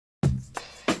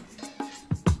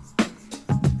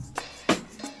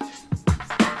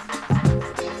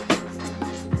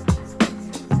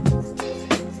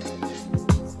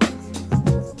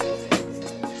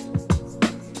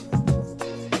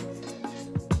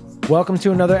Welcome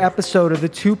to another episode of the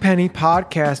Two Penny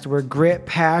Podcast, where grit,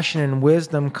 passion, and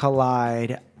wisdom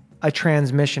collide. A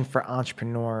transmission for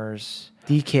entrepreneurs.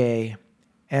 DK,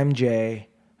 MJ,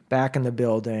 back in the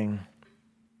building.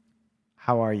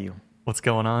 How are you? What's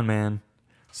going on, man?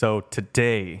 So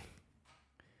today,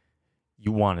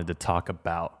 you wanted to talk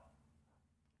about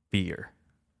fear.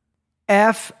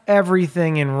 F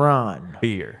everything and run.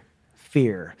 Fear.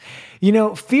 You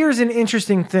know, fear is an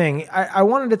interesting thing. I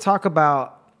wanted to talk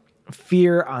about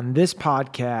fear on this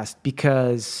podcast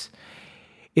because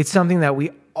it's something that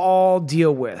we all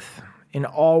deal with in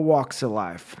all walks of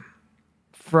life,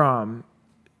 from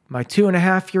my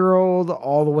 2.5-year-old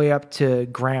all the way up to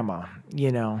grandma.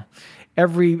 You know,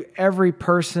 every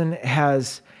person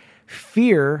has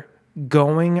fear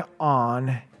going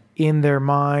on in their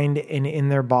mind and in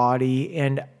their body,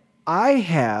 and I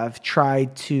have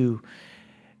tried to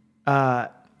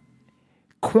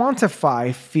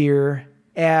quantify fear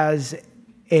as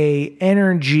a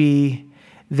energy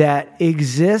that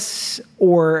exists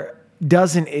or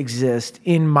doesn't exist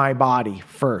in my body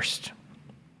first.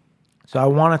 So I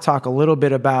want to talk a little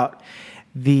bit about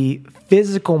the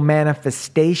physical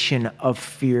manifestation of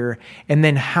fear, and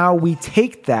then how we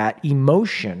take that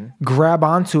emotion, grab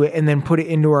onto it, and then put it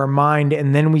into our mind,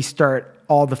 and then we start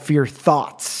all the fear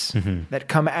thoughts that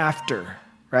come after,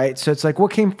 right? So it's like,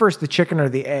 what came first, the chicken or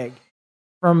the egg?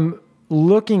 From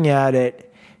looking at it,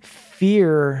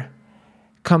 fear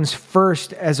comes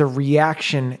first as a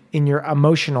reaction in your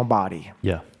emotional body.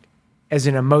 Yeah. As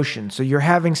an emotion. So you're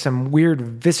having some weird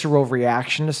visceral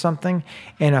reaction to something,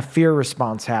 and a fear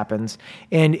response happens.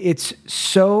 And it's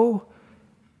so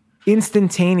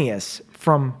instantaneous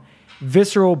from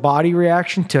visceral body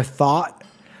reaction to thought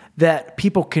that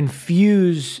people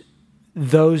confuse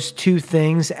those two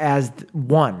things as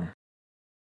one.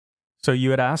 So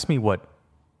you had asked me what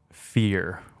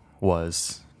fear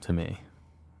was to me.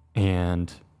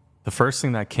 And the first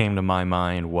thing that came to my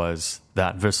mind was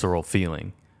that visceral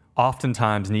feeling.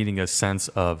 Oftentimes needing a sense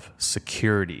of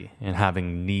security and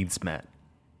having needs met.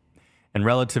 And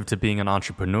relative to being an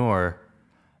entrepreneur,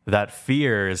 that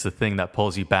fear is the thing that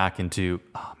pulls you back into,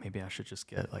 oh, maybe I should just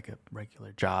get like a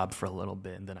regular job for a little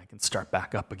bit and then I can start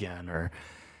back up again. Or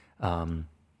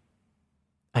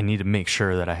I need to make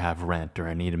sure that I have rent, or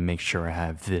I need to make sure I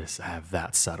have this, I have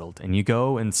that settled. And you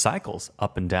go in cycles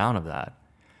up and down of that.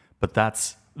 But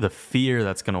that's the fear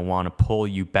that's going to want to pull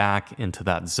you back into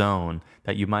that zone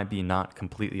that you might be not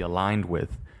completely aligned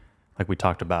with, like we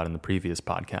talked about in the previous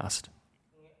podcast.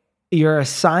 You're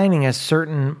assigning a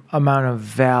certain amount of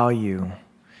value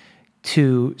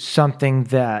to something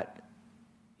that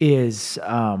is,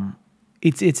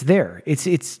 it's there.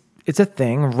 It's a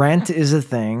thing. Rent is a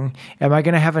thing. Am I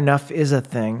going to have enough is a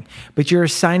thing. But you're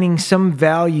assigning some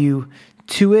value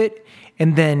to it,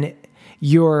 and then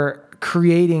you're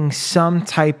creating some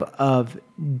type of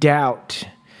doubt,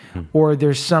 or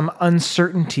there's some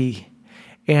uncertainty,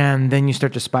 and then you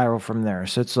start to spiral from there.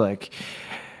 So it's like,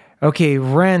 okay,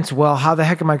 rent, well, how the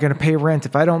heck am I going to pay rent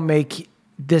if I don't make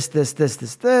this,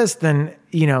 then,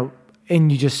 you know,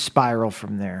 and you just spiral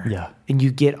from there. Yeah. And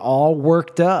you get all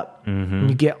worked up. And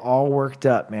you get all worked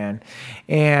up, man.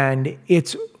 And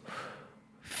it's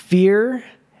fear.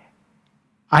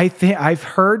 I think I've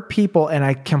heard people, and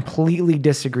I completely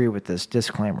disagree with this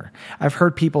disclaimer. I've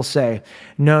heard people say,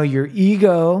 no, your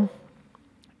ego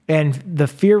and the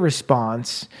fear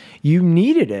response, you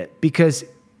needed it because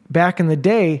back in the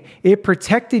day, it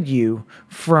protected you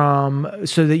from,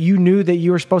 so that you knew that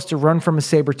you were supposed to run from a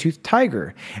saber-toothed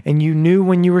tiger, and you knew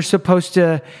when you were supposed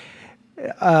to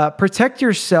protect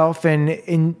yourself,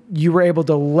 and you were able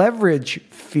to leverage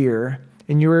fear,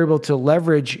 and you were able to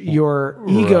leverage your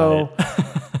ego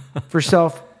for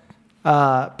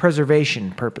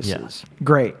self-preservation purposes. Yeah.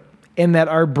 Great. And that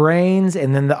our brains,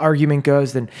 and then the argument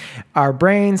goes, then our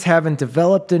brains haven't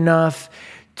developed enough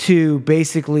to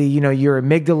basically, you know, your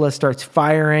amygdala starts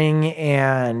firing,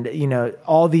 and, you know,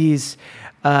 all these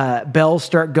bells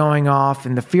start going off,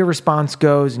 and the fear response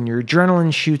goes, and your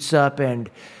adrenaline shoots up, and,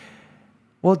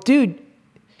 well, dude,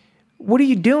 what are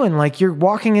you doing? Like, you're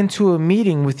walking into a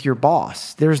meeting with your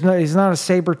boss. He's not a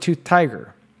saber-toothed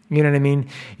tiger. You know what I mean?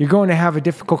 You're going to have a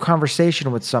difficult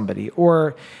conversation with somebody,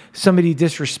 or somebody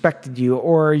disrespected you,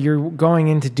 or you're going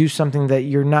in to do something that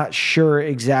you're not sure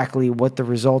exactly what the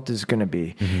result is going to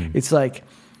be. It's like,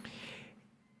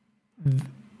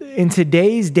 in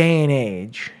today's day and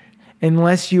age,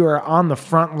 unless you are on the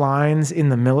front lines in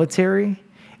the military,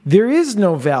 there is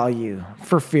no value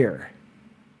for fear.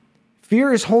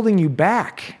 Fear is holding you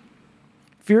back.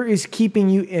 Fear is keeping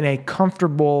you in a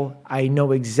comfortable, I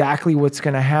know exactly what's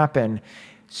going to happen,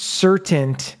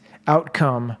 certain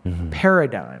outcome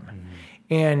paradigm.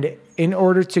 And in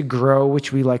order to grow,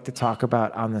 which we like to talk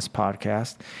about on this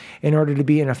podcast, in order to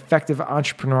be an effective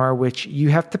entrepreneur, which you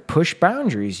have to push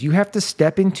boundaries, you have to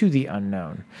step into the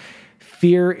unknown.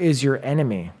 Fear is your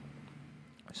enemy.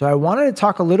 So I wanted to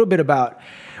talk a little bit about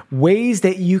ways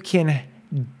that you can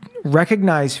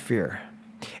recognize fear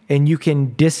and you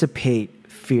can dissipate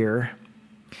fear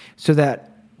so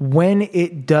that when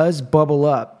it does bubble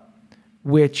up,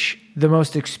 which the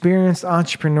most experienced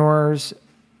entrepreneurs,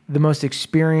 the most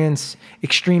experienced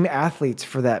extreme athletes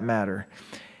for that matter,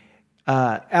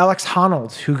 Alex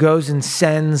Honnold, who goes and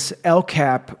sends El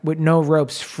Cap with no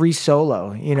ropes, free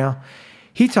solo,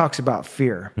 he talks about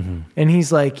fear. And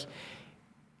he's like,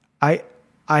 I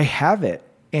have it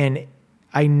and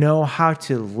I know how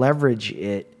to leverage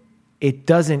it. It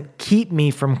doesn't keep me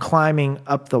from climbing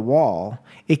up the wall.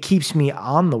 It keeps me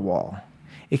on the wall.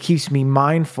 It keeps me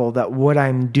mindful that what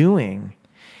I'm doing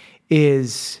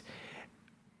is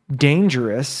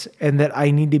dangerous and that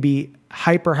I need to be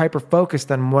hyper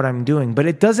focused on what I'm doing, but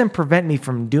it doesn't prevent me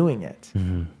from doing it.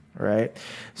 Right?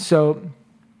 So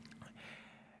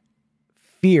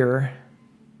fear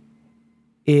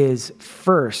is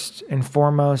first and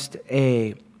foremost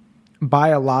a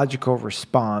biological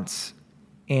response.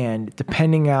 And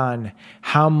depending on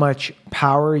how much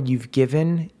power you've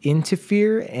given into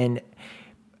fear, and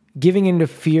giving into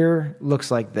fear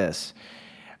looks like this.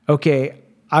 Okay,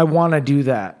 I want to do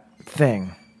that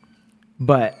thing,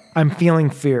 but I'm feeling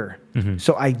fear,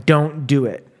 so I don't do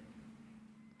it.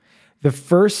 The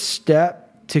first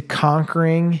step to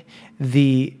conquering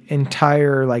the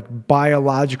entire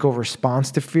biological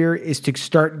response to fear is to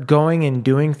start going and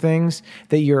doing things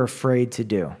that you're afraid to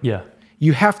do. Yeah.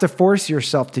 You have to force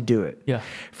yourself to do it. Yeah.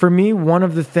 For me, one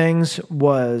of the things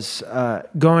was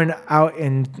going out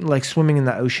and swimming in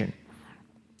the ocean.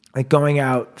 Going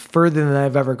out further than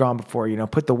I've ever gone before,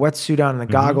 put the wetsuit on and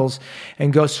the goggles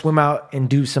and go swim out and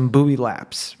do some buoy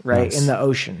laps, right? Nice. In the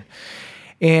ocean.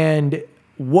 And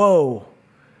whoa,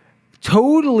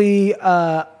 totally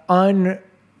unrational.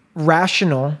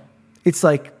 It's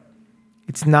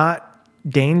it's not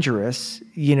dangerous,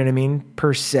 you know what I mean,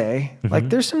 per se.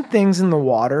 There's some things in the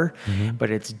water,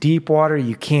 but it's deep water.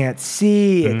 You can't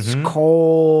see. It's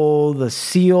cold. The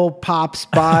seal pops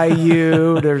by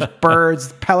you. There's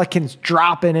birds, pelicans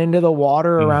dropping into the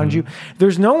water around you.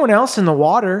 There's no one else in the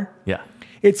water. Yeah.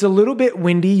 It's a little bit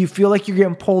windy. You feel like you're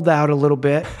getting pulled out a little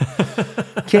bit.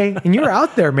 Okay. And you're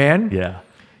out there, man. Yeah.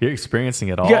 You're experiencing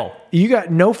it all. You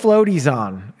got no floaties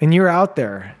on and you're out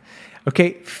there.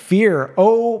 Okay, fear.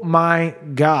 Oh my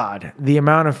God, the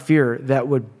amount of fear that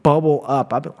would bubble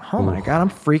up. Oh my God,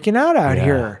 I'm freaking out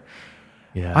here.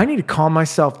 Yeah. I need to calm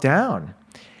myself down.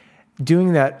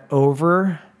 Doing that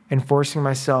over and forcing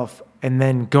myself and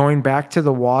then going back to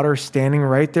the water, standing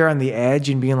right there on the edge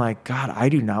and being like, God, I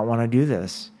do not want to do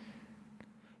this.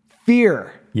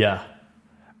 Fear. Yeah.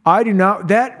 I do not.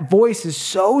 That voice is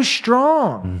so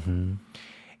strong.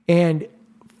 And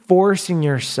forcing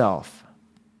yourself.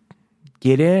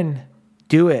 Get in,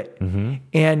 do it.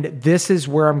 And this is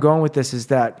where I'm going with this, is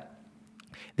that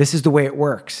this is the way it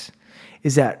works,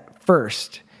 is that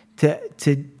first,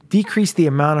 to decrease the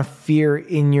amount of fear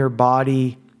in your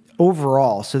body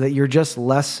overall so that you're just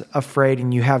less afraid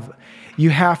and you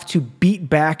have to beat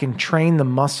back and train the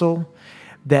muscle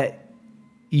that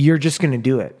you're just going to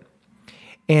do it.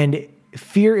 And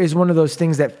fear is one of those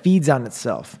things that feeds on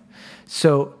itself.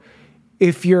 So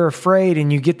if you're afraid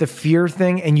and you get the fear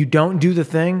thing and you don't do the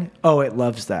thing, it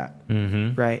loves that,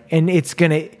 right? And it's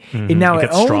gonna. And now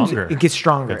it owns. Stronger. It gets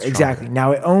stronger. Exactly.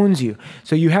 Now it owns you.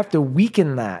 So you have to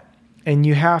weaken that, and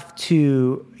you have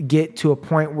to get to a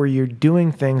point where you're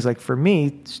doing things like, for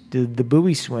me, the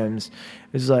buoy swims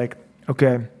is like,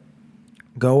 okay,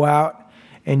 go out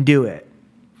and do it.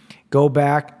 Go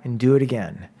back and do it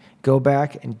again. Go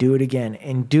back and do it again,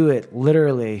 and do it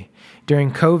literally.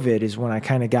 During COVID is when I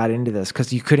kind of got into this,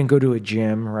 because you couldn't go to a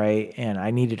gym, right? And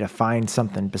I needed to find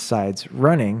something besides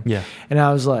running. Yeah. And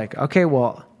I was like, okay,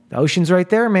 well, the ocean's right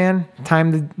there, man.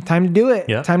 Time to do it.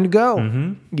 Yeah. Time to go.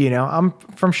 I'm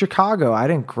from Chicago. I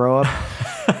didn't grow up.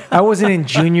 I wasn't in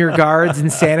junior guards in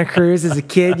Santa Cruz as a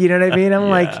kid. You know what I mean? I'm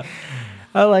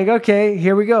like, okay,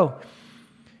 here we go.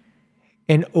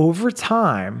 And over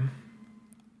time,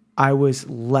 I was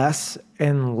less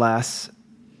and less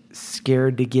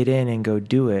scared to get in and go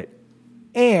do it.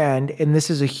 And this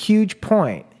is a huge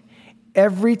point,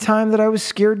 every time that I was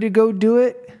scared to go do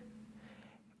it,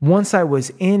 once I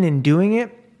was in and doing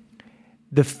it,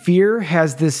 the fear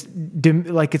has this,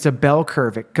 it's a bell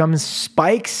curve. It comes,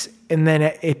 spikes, and then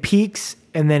it peaks,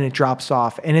 and then it drops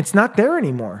off and it's not there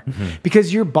anymore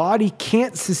because your body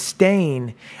can't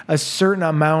sustain a certain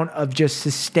amount of just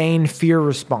sustained fear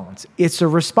response. It's a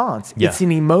response. Yeah. It's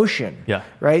an emotion. Yeah.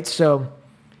 Right. So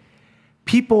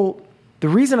the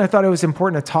reason I thought it was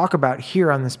important to talk about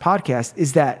here on this podcast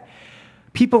is that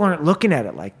people aren't looking at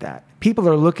it like that. People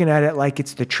are looking at it like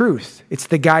it's the truth. It's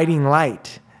the guiding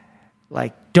light.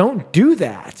 Like, don't do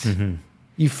that.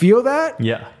 You feel that?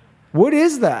 Yeah. What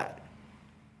is that?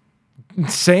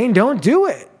 Saying don't do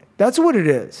it. That's what it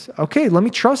is. Okay, let me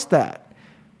trust that.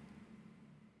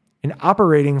 And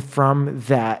operating from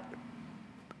that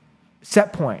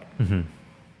set point.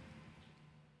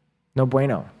 No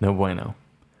bueno. No bueno.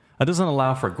 That doesn't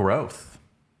allow for growth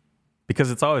because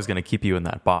it's always going to keep you in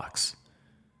that box.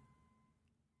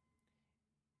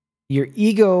 Your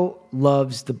ego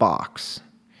loves the box.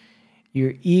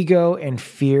 Your ego and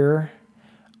fear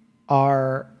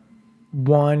are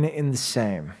one and the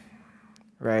same,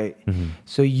 right?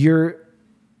 So your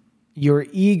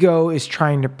ego is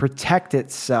trying to protect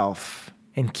itself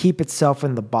and keep itself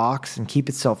in the box and keep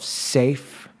itself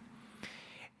safe,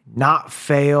 not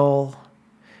fail,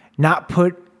 not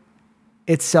put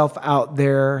itself out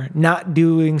there, not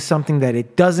doing something that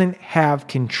it doesn't have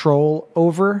control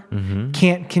over,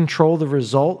 can't control the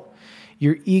result.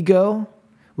 Your ego,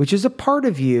 which is a part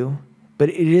of you, but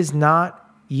it is not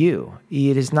you.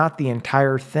 It is not the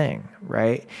entire thing,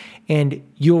 right? And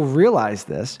you'll realize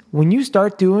this when you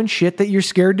start doing shit that you're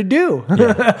scared to do.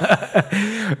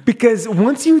 Yeah. Because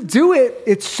once you do it,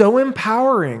 it's so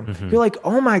empowering. You're like,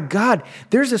 oh my God,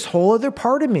 there's this whole other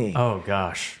part of me. Oh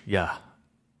gosh. Yeah.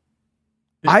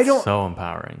 It's so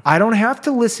empowering. I don't have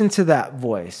to listen to that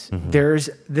voice. There's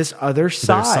this other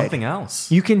side. There's something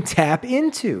else you can tap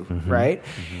into, right?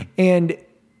 And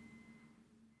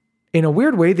in a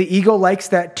weird way, the ego likes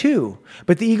that too.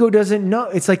 But the ego doesn't know.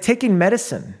 It's like taking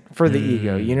medicine for the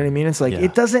ego. You know what I mean? It's like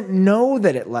it doesn't know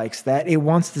that it likes that. It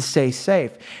wants to stay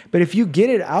safe. But if you get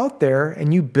it out there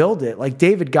and you build it, like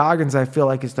David Goggins, I feel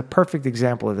like is the perfect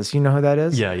example of this. You know who that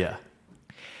is? Yeah.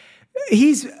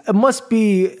 He's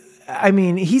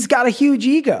got a huge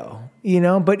ego,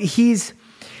 but he's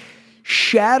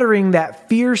shattering that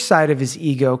fear side of his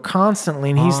ego constantly.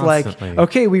 And he's like,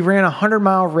 okay, we ran a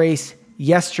 100-mile race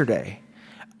yesterday.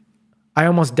 I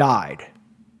almost died.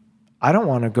 I don't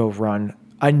want to go run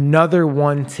another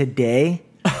one today.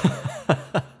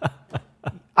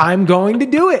 I'm going to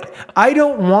do it. I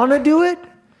don't want to do it.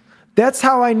 That's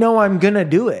how I know I'm going to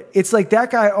do it. It's like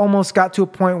that guy almost got to a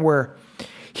point where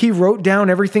he wrote down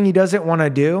everything he doesn't want to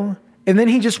do, and then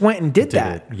he just went and did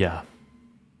that. Yeah.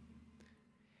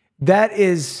 That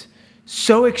is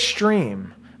so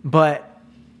extreme, but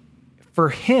for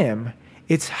him,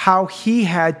 it's how he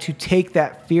had to take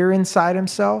that fear inside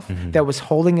himself that was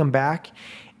holding him back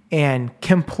and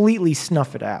completely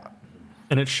snuff it out.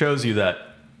 And it shows you that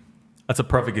that's a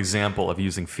perfect example of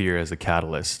using fear as a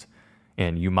catalyst.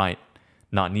 And you might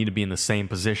not need to be in the same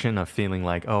position of feeling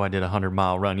like, oh, I did a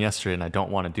 100-mile run yesterday and I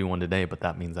don't want to do one today, but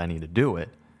that means I need to do it.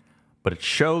 But it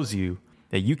shows you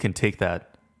that you can take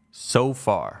that so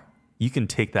far. You can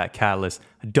take that catalyst.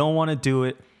 I don't want to do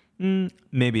it.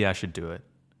 Maybe I should do it.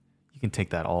 You can take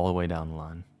that all the way down the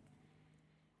line.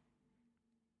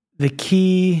 The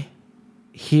key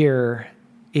here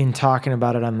in talking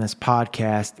about it on this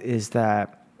podcast is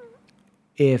that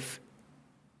if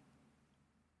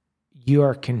you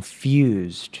are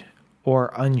confused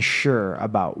or unsure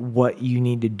about what you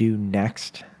need to do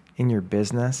next in your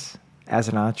business as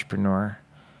an entrepreneur,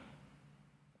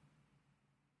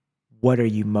 what are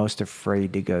you most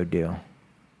afraid to go do?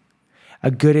 A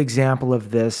good example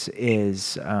of this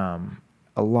is a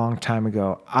long time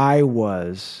ago, I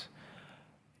was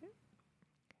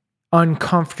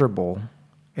uncomfortable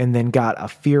and then got a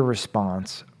fear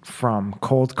response from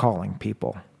cold calling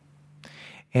people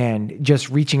and just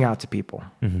reaching out to people,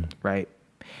 right?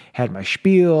 Had my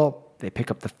spiel, they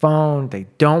pick up the phone, they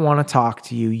don't want to talk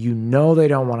to you. You know they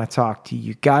don't want to talk to you.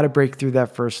 You got to break through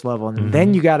that first level, and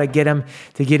then you got to get them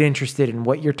to get interested in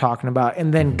what you're talking about.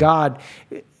 And then God,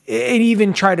 and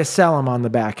even try to sell them on the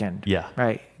back end. Yeah.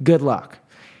 Right? Good luck.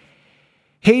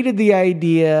 Hated the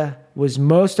idea, was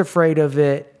most afraid of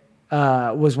it,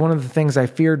 was one of the things I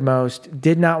feared most,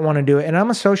 did not want to do it. And I'm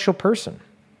a social person,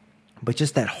 but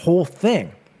just that whole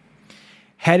thing.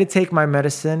 Had to take my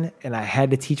medicine and I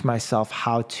had to teach myself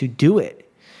how to do it.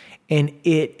 And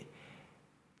it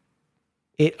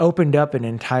opened up an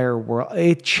entire world.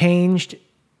 It changed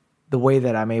the way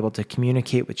that I'm able to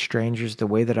communicate with strangers, the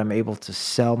way that I'm able to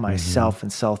sell myself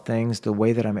and sell things, the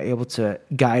way that I'm able to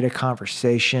guide a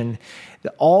conversation.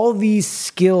 All these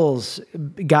skills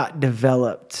got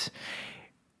developed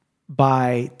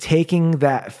by taking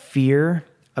that fear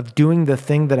of doing the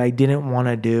thing that I didn't want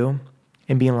to do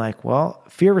and being like, well,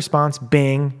 fear response,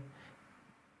 bang,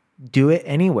 do it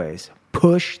anyways.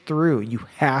 Push through. You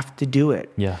have to do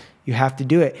it. Yeah. You have to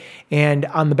do it. And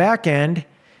on the back end,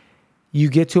 you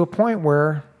get to a point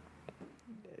where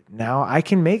now I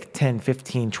can make 10,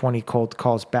 15, 20 cold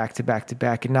calls back to back to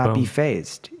back and not be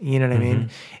phased. You know what I mean?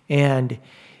 And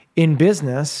in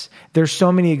business, there's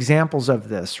so many examples of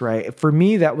this, right? For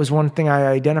me, that was one thing I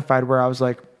identified where I was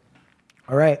like,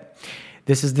 all right,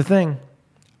 this is the thing.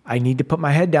 I need to put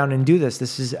my head down and do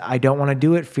this. I don't want to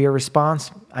do it. Fear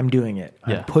response. I'm doing it.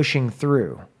 I'm pushing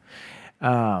through.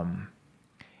 Find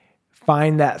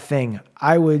that thing.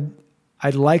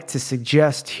 I'd like to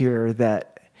suggest here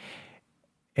that,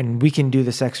 and we can do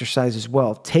this exercise as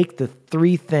well. Take the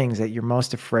 3 things that you're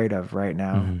most afraid of right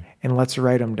now and let's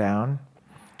write them down.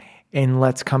 And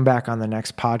let's come back on the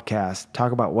next podcast,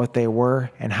 talk about what they were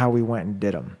and how we went and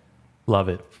did them. Love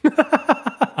it.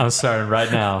 I'm starting right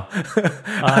now.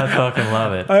 I fucking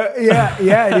love it.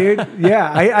 Yeah, dude. Yeah.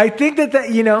 I think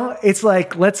that, you know, it's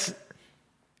like,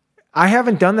 I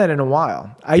haven't done that in a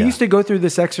while. I used to go through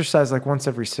this exercise like once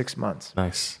every 6 months.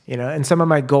 Nice. You know, and some of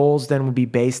my goals then would be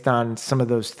based on some of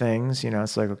those things. You know,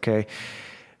 it's like, okay,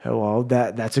 well,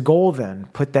 that's a goal then.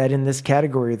 Put that in this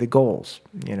category of the goals,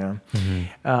 you know.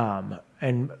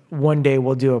 And one day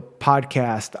we'll do a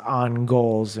podcast on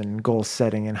goals and goal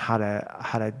setting and how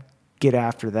to get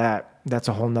after that. That's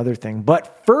a whole nother thing.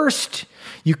 But first,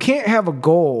 you can't have a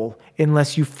goal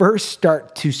unless you first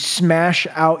start to smash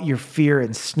out your fear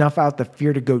and snuff out the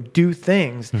fear to go do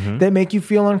things that make you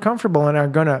feel uncomfortable and are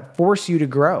going to force you to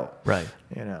grow. Right.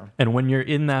 You know. And when you're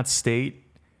in that state,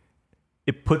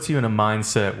 it puts you in a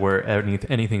mindset where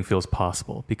anything feels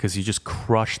possible because you just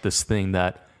crushed this thing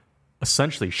that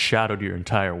essentially shadowed your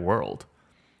entire world.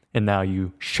 And now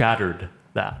you shattered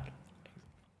that.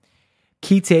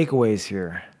 Key takeaways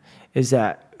here is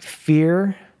that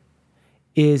fear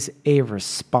is a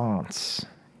response.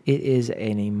 It is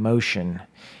an emotion.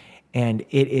 And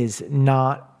it is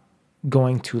not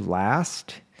going to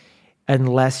last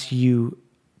unless you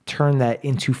turn that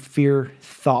into fear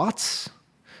thoughts.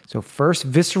 So first,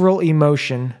 visceral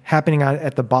emotion happening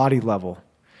at the body level.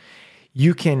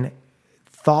 You can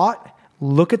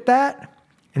look at that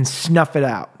and snuff it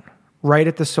out right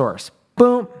at the source.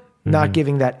 Boom, not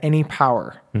giving that any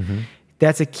power.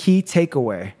 That's a key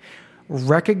takeaway.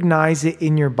 Recognize it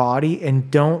in your body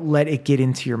and don't let it get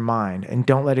into your mind and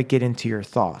don't let it get into your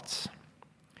thoughts.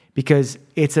 Because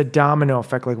it's a domino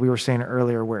effect, like we were saying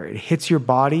earlier, where it hits your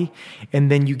body and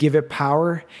then you give it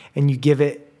power and you give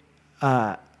it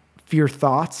fear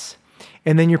thoughts,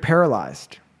 and then you're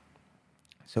paralyzed.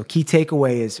 So key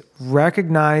takeaway is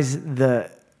recognize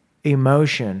the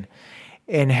emotion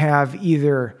and have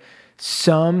either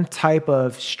some type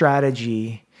of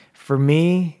strategy. For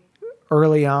me,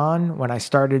 early on, when I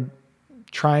started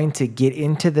trying to get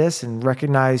into this and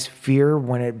recognize fear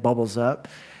when it bubbles up,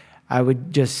 I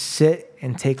would just sit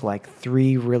and take like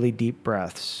 3 really deep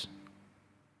breaths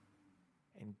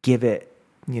and give it,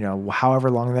 you know, however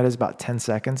long that is, about 10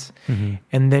 seconds,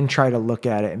 and then try to look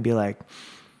at it and be like,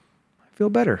 I feel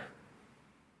better.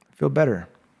 I feel better.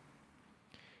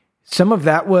 Some of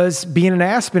that was being an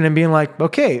Aspen and being like,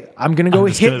 okay, I'm going to go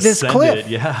hit this cliff.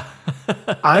 Yeah.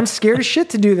 I'm scared as shit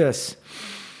to do this.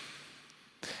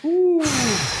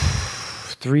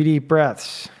 3 deep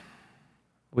breaths.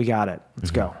 We got it.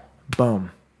 Let's go.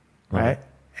 Boom. Right?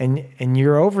 And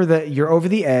you're over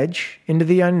the edge into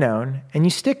the unknown and you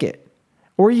stick it.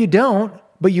 Or you don't,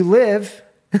 but you live.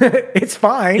 It's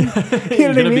fine. You know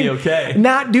what I mean? Be okay.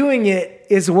 Not doing it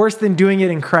is worse than doing it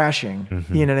and crashing.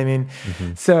 You know what I mean?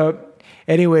 So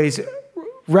anyways,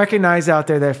 recognize out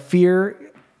there that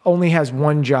fear only has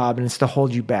one job, and it's to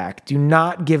hold you back. Do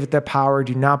not give it the power.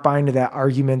 Do not buy into that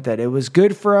argument that it was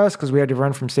good for us because we had to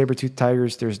run from saber-toothed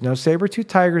tigers. There's no saber-toothed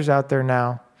tigers out there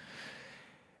now.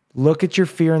 Look at your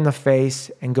fear in the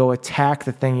face and go attack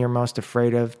the thing you're most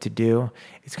afraid of to do.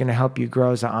 It's going to help you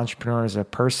grow as an entrepreneur, as a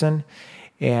person.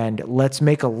 And let's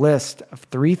make a list of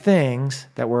 3 things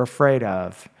that we're afraid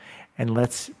of. And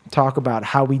let's talk about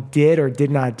how we did or did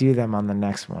not do them on the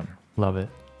next one. Love it.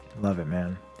 Love it,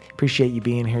 man. Appreciate you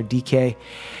being here, DK.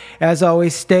 As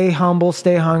always, stay humble,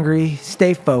 stay hungry,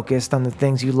 stay focused on the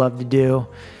things you love to do.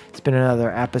 It's been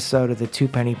another episode of the Two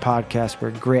Penny Podcast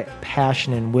where grit,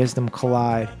 passion, and wisdom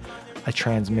collide. A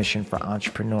transmission for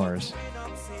entrepreneurs.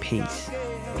 Peace.